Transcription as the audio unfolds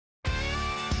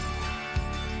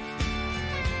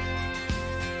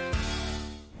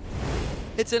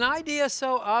It's an idea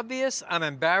so obvious, I'm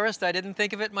embarrassed I didn't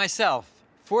think of it myself.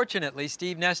 Fortunately,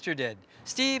 Steve Nestor did.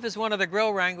 Steve is one of the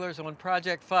Grill Wranglers on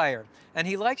Project Fire, and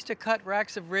he likes to cut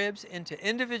racks of ribs into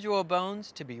individual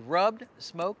bones to be rubbed,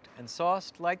 smoked, and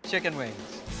sauced like chicken wings.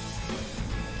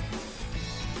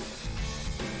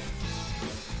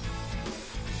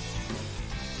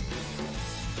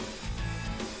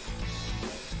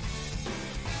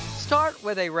 Start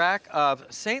with a rack of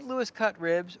St. Louis cut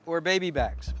ribs or baby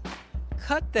backs.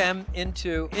 Cut them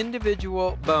into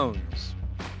individual bones.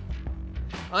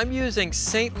 I'm using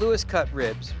St. Louis cut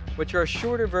ribs, which are a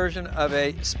shorter version of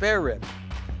a spare rib.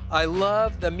 I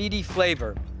love the meaty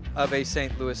flavor of a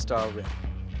St. Louis style rib.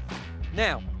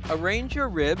 Now, arrange your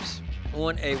ribs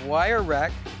on a wire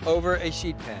rack over a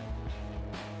sheet pan.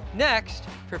 Next,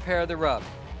 prepare the rub.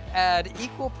 Add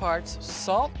equal parts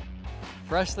salt,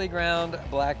 freshly ground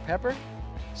black pepper,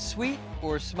 sweet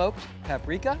or smoked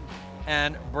paprika,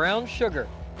 and brown sugar,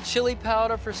 chili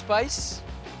powder for spice,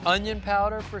 onion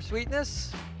powder for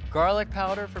sweetness, garlic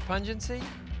powder for pungency,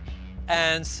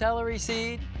 and celery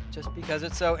seed, just because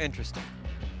it's so interesting.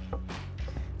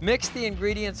 Mix the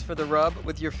ingredients for the rub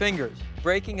with your fingers,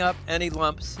 breaking up any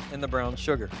lumps in the brown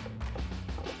sugar.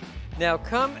 Now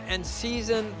come and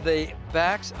season the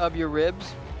backs of your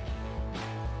ribs.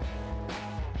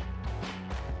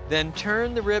 Then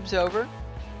turn the ribs over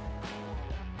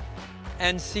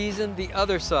and season the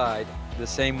other side the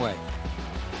same way.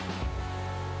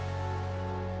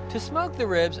 To smoke the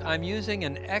ribs, I'm using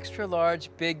an extra large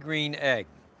big green egg.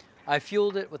 I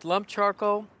fueled it with lump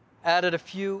charcoal, added a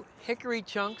few hickory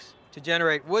chunks to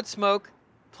generate wood smoke,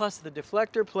 plus the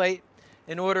deflector plate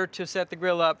in order to set the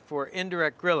grill up for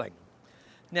indirect grilling.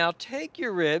 Now take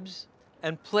your ribs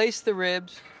and place the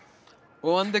ribs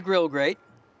on the grill grate.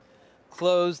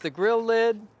 Close the grill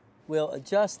lid. We'll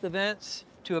adjust the vents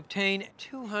to obtain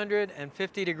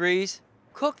 250 degrees.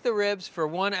 Cook the ribs for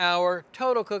 1 hour.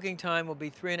 Total cooking time will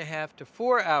be 3.5 to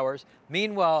 4 hours.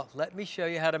 Meanwhile, let me show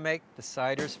you how to make the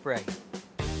cider spray.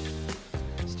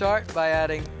 Start by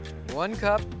adding 1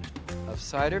 cup of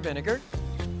cider vinegar,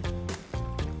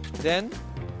 then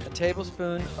a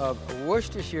tablespoon of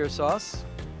Worcestershire sauce,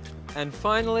 and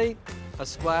finally a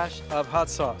splash of hot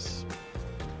sauce,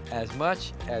 as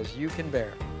much as you can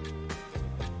bear.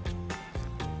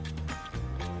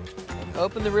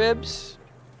 Open the ribs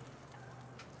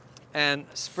and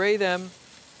spray them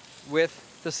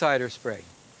with the cider spray.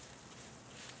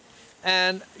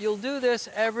 And you'll do this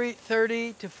every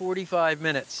 30 to 45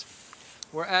 minutes.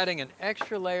 We're adding an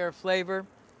extra layer of flavor,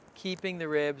 keeping the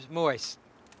ribs moist.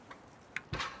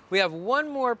 We have one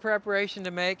more preparation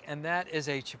to make, and that is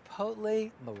a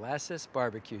chipotle molasses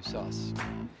barbecue sauce.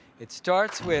 It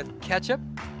starts with ketchup,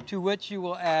 to which you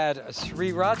will add a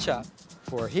sriracha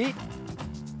for heat,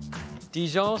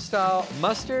 Dijon-style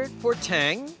mustard for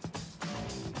tang,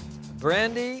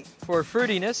 brandy for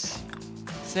fruitiness,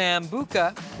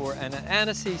 sambuca for an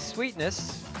anisey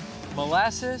sweetness,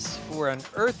 molasses for an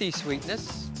earthy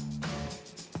sweetness,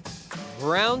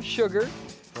 brown sugar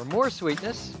for more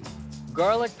sweetness,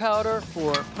 garlic powder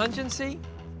for pungency,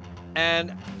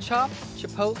 and chopped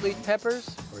chipotle peppers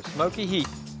for smoky heat.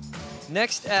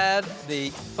 Next, add the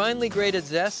finely grated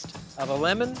zest of a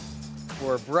lemon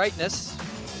for brightness,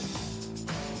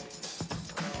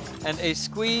 and a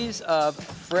squeeze of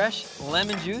fresh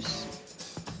lemon juice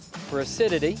for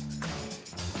acidity.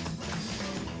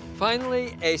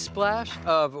 Finally, a splash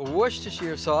of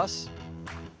Worcestershire sauce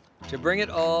to bring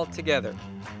it all together.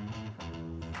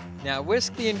 Now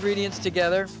whisk the ingredients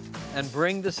together and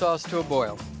bring the sauce to a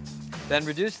boil. Then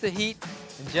reduce the heat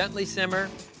and gently simmer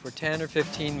for 10 or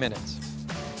 15 minutes.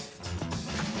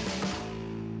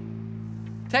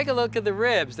 Take a look at the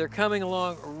ribs. They're coming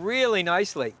along really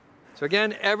nicely. So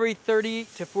again, every 30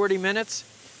 to 40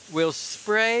 minutes, we'll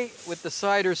spray with the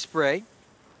cider spray.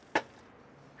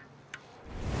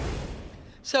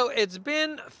 So it's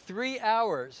been 3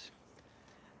 hours,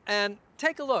 and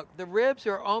take a look. The ribs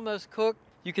are almost cooked.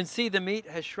 You can see the meat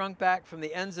has shrunk back from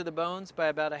the ends of the bones by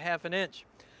about 1/2 inch.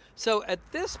 So at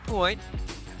this point,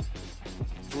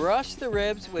 brush the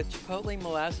ribs with chipotle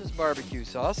molasses barbecue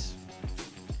sauce.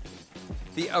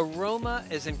 The aroma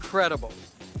is incredible.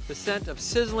 The scent of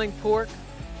sizzling pork,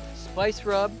 spice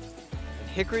rub, and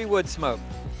hickory wood smoke.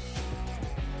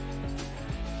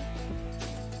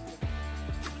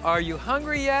 Are you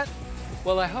hungry yet?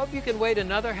 Well, I hope you can wait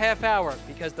another ½ hour,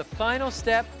 because the final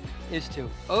step is to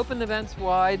open the vents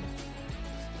wide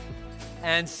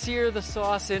and sear the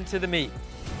sauce into the meat.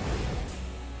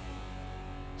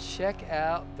 Check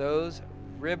out those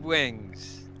rib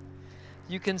wings.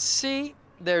 You can see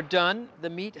they're done. The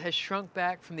meat has shrunk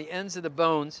back from the ends of the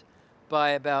bones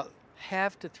by about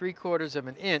 1/2 to 3/4 of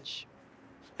an inch.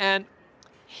 And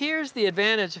here's the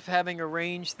advantage of having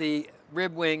arranged the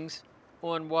rib wings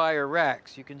on wire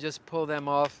racks. You can just pull them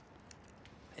off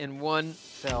in one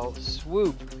fell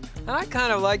swoop. And I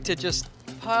kind of like to just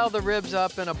pile the ribs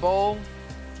up in a bowl.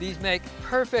 These make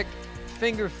perfect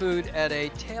finger food at a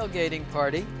tailgating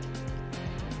party.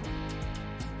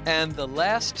 And the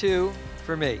last two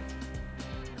for me.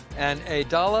 And a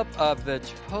dollop of the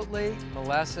chipotle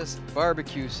molasses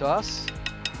barbecue sauce.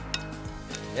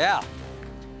 Yeah.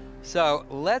 So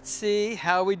let's see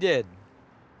how we did.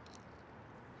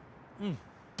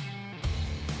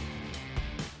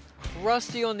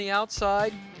 Crusty on the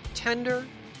outside, tender,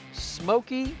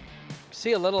 smoky.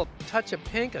 See a little touch of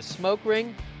pink, a smoke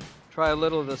ring. Try a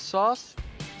little of the sauce.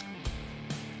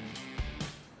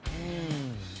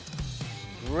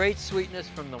 Great sweetness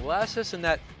from the molasses and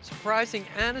that surprising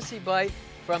anisey bite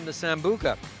from the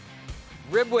sambuca.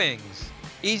 Rib wings,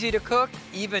 easy to cook,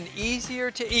 even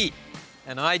easier to eat.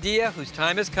 An idea whose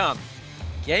time has come.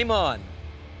 Game on.